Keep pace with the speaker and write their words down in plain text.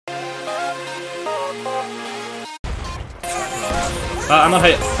I'm on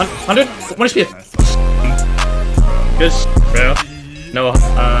height. 100? 1 HP. Nice. Good bro. No,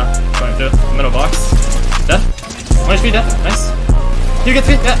 going through. Middle box. Death. 1 HP, death. Nice. You get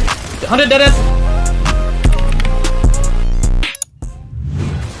 3. Yeah. 100, dead.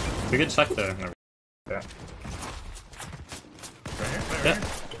 We could check there. Yeah. Yeah.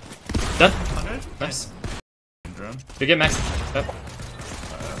 Dead. Nice. You get max. Yep.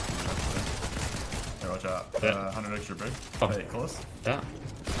 Here, watch out. Yeah. 100 extra break. Oh. Hey, close. Yeah.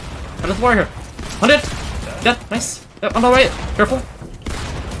 And let's war here. 100. Dead. Nice. Yep, on the right. Careful.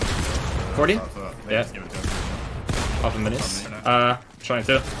 40. Yeah. Off the minis. Trying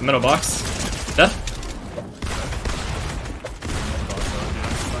to. Middle box. Death.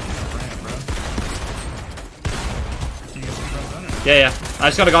 Yeah. I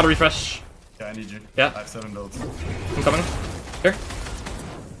just gotta refresh. Yeah, I need you. Yeah. I have 7 builds. I'm coming. Here.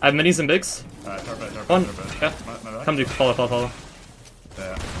 I have minis and bigs. Alright, tarp back. One. Yeah. Yeah. My Come to follow.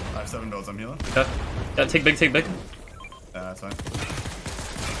 Yeah. I have 7 builds. I'm healing. Yeah. Yeah. Take big. Yeah, that's fine.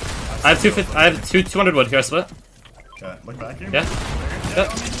 I have 200 wood. Here, I split. Okay, look back here. Yeah. Yeah.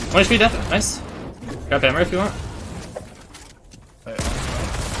 1 HP death. Nice. Grab hammer if you want. Hey,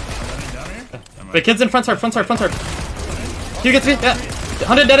 I'm running down here. Wait, kids in front tarp. You get 3. Yeah.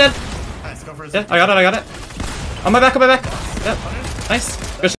 100 dead. Nice, go for his. Yeah, I got it. On my back. Yeah. Nice.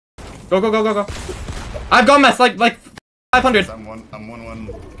 Good. Go. I've gone mess like 500. I'm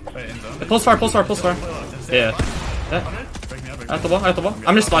 1-1. Wait, in zone. Pulse far. Yeah. Break me up. At the wall.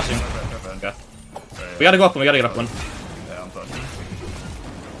 I'm just splashing. Okay. We gotta go up one. Yeah, I'm touching.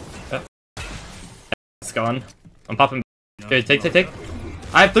 It's gone. I'm popping. Okay, take.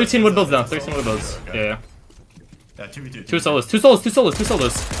 I have 13 wood builds now. 13 wood builds. Yeah. Yeah, 2v2. 2 solos. 2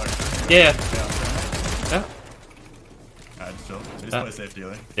 solos. Yeah. Alright, just chill. Just play safe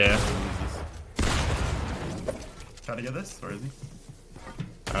dealer. Yeah. Try to get this? Where is he?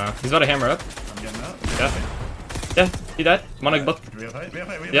 He's about to hammer up. I'm getting out. Yeah, he died. Wanna book? Do we have height? We have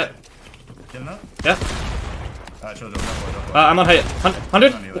height. Yeah. Getting up? Yeah. Alright, chill. Don't I'm on height.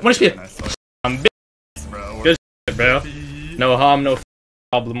 100? 1 HP. Nice. I'm big, Bro. Good bro. No harm, no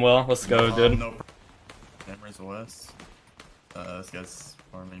problem. Well, let's go, dude. No. Cameras west. This guy's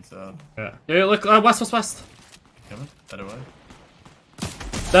farming south. Yeah, look, west. Kevin, head away.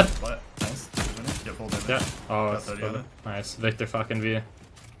 Dead. What? Nice. Get full damage. Yeah. Oh, Got 30 on it. nice. Victor fucking V. Good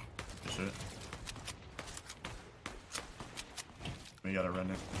shit. We gotta run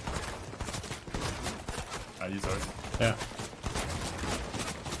it. I use ours. Yeah.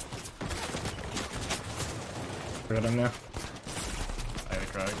 Forgot him now. I got a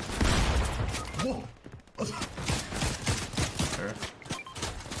crack. Whoa! Sure.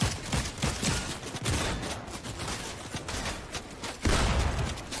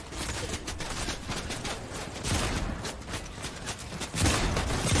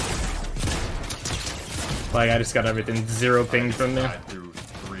 Like, I just got everything 0 ping from me. I threw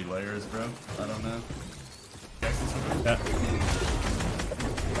 3 layers, bro. I don't know. Yeah.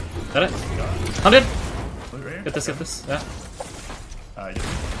 Got it? 100? Loot right here? Get this. Yeah. Get me.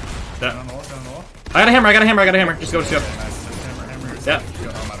 Yeah. On the wall. I got a hammer. Just go. Nice. Hammer. Yeah.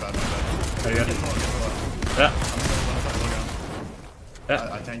 Oh, my bad. There you go. Yeah.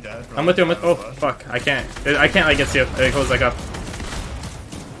 Yeah. I tanked that. I'm with you. Oh, fuck. I can't like get to you. It goes like up.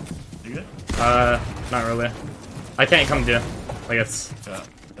 You good? Not really. I can't come to you. Like it's. Yeah.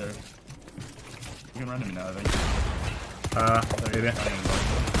 There. You can run to me now, I think. Maybe. I'm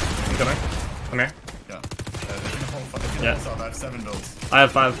Come here. Yeah. Yeah. I have 7 builds. I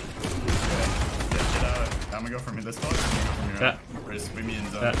have 5. Get out. I'm gonna go from this box. Yeah. We're just meet me in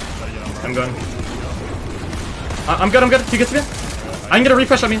zone. Yeah. Try to get on. I'm going. I'm good. Do you get to me? I can get a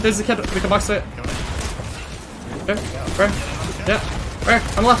refresh on me. There's a kid. We can box it. Where? Yeah. Where?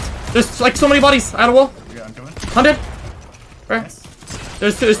 On the left. There's like so many bodies. I had a wall. Yeah, I'm coming. 100. Where? Nice.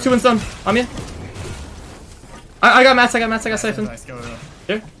 There's 2 in zone. On me. I got mats. I got siphon. Nice. Go.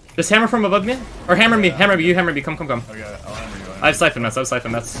 Here. Just hammer from above me. Or hammer me. You hammer me. Come. Okay, I'll hammer you. I have siphon mats.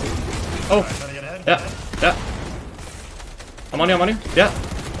 Oh. Try to get ahead. Yeah. I'm on you. Yeah.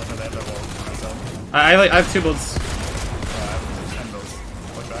 I have 2 builds.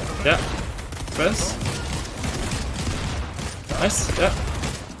 Yeah. This. Nice. Yeah.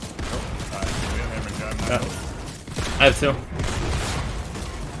 Yeah. I have 2.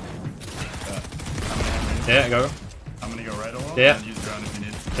 Yeah, go. I'm gonna go right along. Yeah. And use ground if you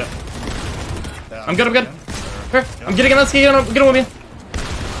need. Yeah. I'm good. Here. I'm getting him. Let's get him with me.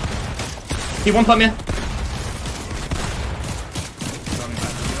 He won't pump me.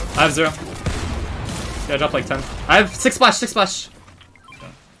 I have 0. Yeah, I dropped like 10. I have 6 splash.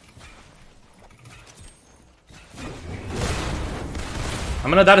 I'm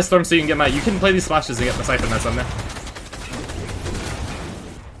gonna die to Storm so you can get my. You can play these splashes and get the Siphon Mess on there.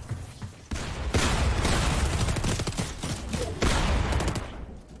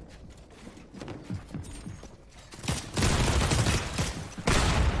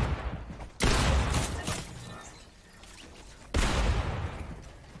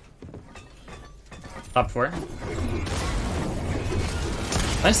 Top 4.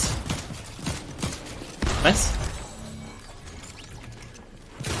 Nice. Nice.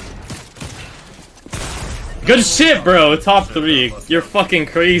 Good shit, bro. Top 3. You're fucking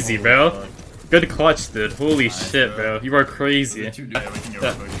crazy, bro. Good clutch, dude. Holy shit, bro. You are crazy.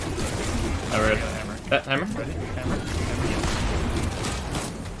 Yeah. Alright. Hammer?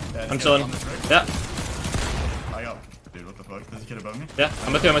 I'm chilling. Yeah. I got. Dude, what the fuck? There's a kid above me. Yeah.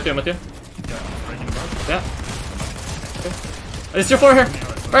 I'm with you. Yeah, breaking above. Yeah. Okay. It's your floor here.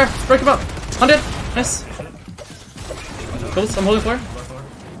 Where? Break him up. 100. Nice. Close. I'm holding floor.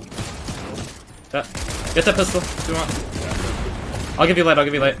 Yeah. Get that pistol if you want. I'll give you light.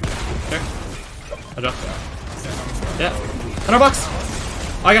 Here. I'll drop. Yeah. On our box.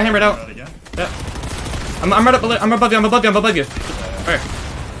 Oh, I got hammered out. Yeah. I'm right up. I'm above you. Alright.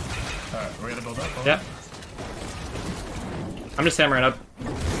 We're gonna build up. Yeah. I'm just hammering up.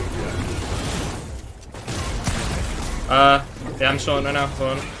 Yeah, I'm chilling right now.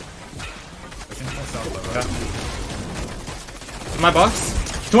 Hold on. Okay. My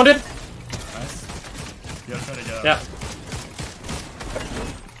box. 200. Nice. You gotta try to get. Yeah.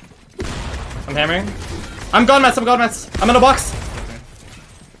 I'm hammering. I'm gone, Mets. I'm in a box.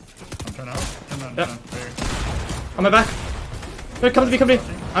 I'm trying out. Come on. Yep. On my back. Here, come to me.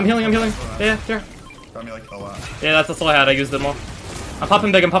 I'm healing. Yeah, here. Got me like a lot. Yeah, that's all I had. I used them all. I'm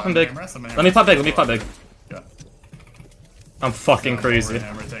popping big. Let me pop big. Yeah. I'm fucking crazy.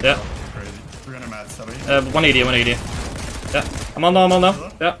 Yeah. 300 mats. 180. Yeah. I'm on low.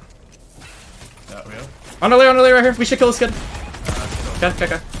 Yeah. Yeah, we have. On early right here. We should kill this kid.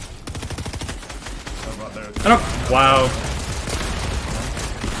 Okay. I don't. Wow.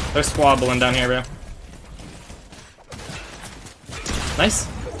 They're squabbling down here, bro. Nice.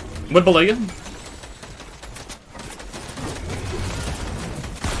 Wood below you.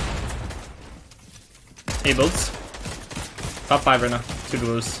 Hey, builds. Top 5 right now. 2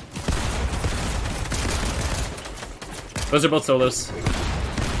 duos. Those are both solos.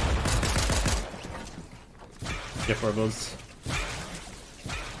 Get 4 builds.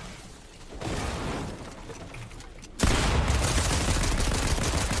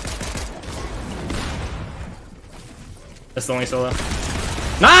 That's the only solo.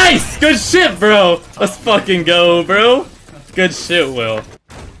 Nice! Good shit, bro! Let's fucking go, bro! Good shit, Will.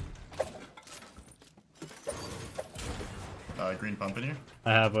 Green pump in here.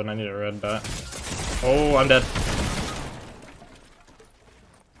 I have one, I need a red dot. Oh, I'm dead.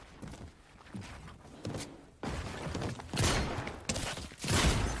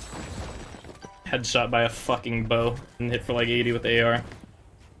 Headshot by a fucking bow and hit for like 80 with the AR.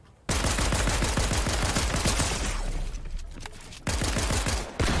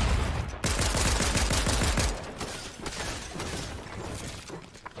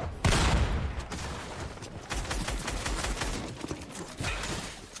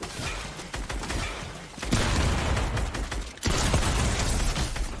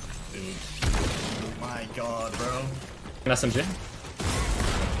 God, bro. An SMG?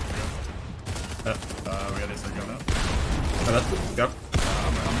 We gotta start going up. Go.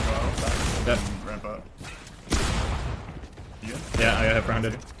 I'm gonna go out back. Yep. Ramp up. You good? Yeah, I got hip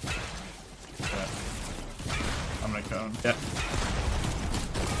rounded. Yeah. I'm gonna cone. Yeah.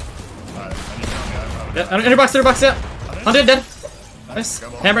 Alright, I need to go. Yeah, in your box, yeah. 100 dead. Nice.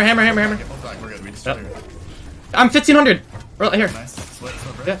 Hammer. Okay, pull back. We're good. We just Yep. I'm 1500. Right here. Nice. Split,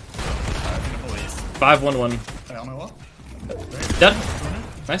 right? Yeah. 5-1-1. Hey, on my wall. Dead.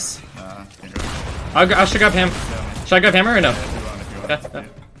 Nice. Can't go. I should grab ham. Should I grab hammer or no? If you want. Okay.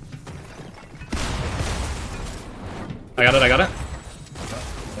 I got it.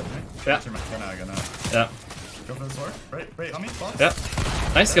 Yeah. Yeah. Go for the sword. Right, on me. Box. Yeah.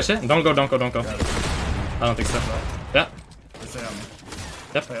 Nice, good shit. Don't go. I don't think so. Yeah. Stay on me.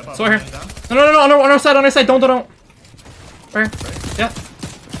 Yep. Sword here. No, on our side. Don't. Where? Yeah.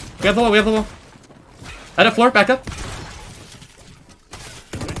 We have the wall. At a floor, back up.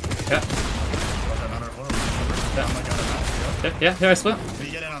 Yeah. Yeah, here I split.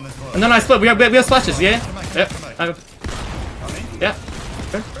 And then I split. We have splashes, yeah? Yeah. Yeah.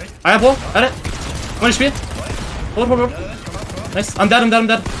 Okay. I have wall. At it. 1 HP. Hold. Nice. I'm dead.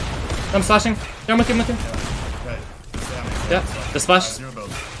 I'm slashing. Yeah, I'm with you. Yeah. The splash.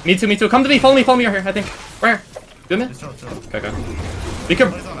 Me too. Come to me. Follow me right here, I think. Where? Good man? Just chill. Okay, okay. Be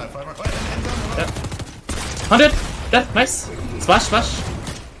careful. He's on that. 5 more. Wait, Dead. 100. Dead. Nice. Splash.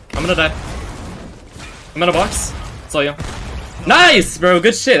 I'm gonna die. I'm in a box. It's all you. Nice, bro.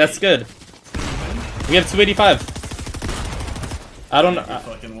 Good shit. That's good. We have 285. I don't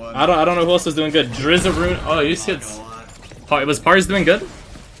know who else was doing good. Drizzaroon. Oh, you said. Was Pars doing good?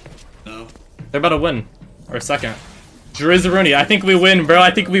 No. They're about to win. Or second. Drizzaroony. I think we win, bro.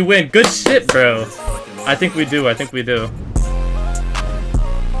 I think we win. Good shit, bro. I think we do.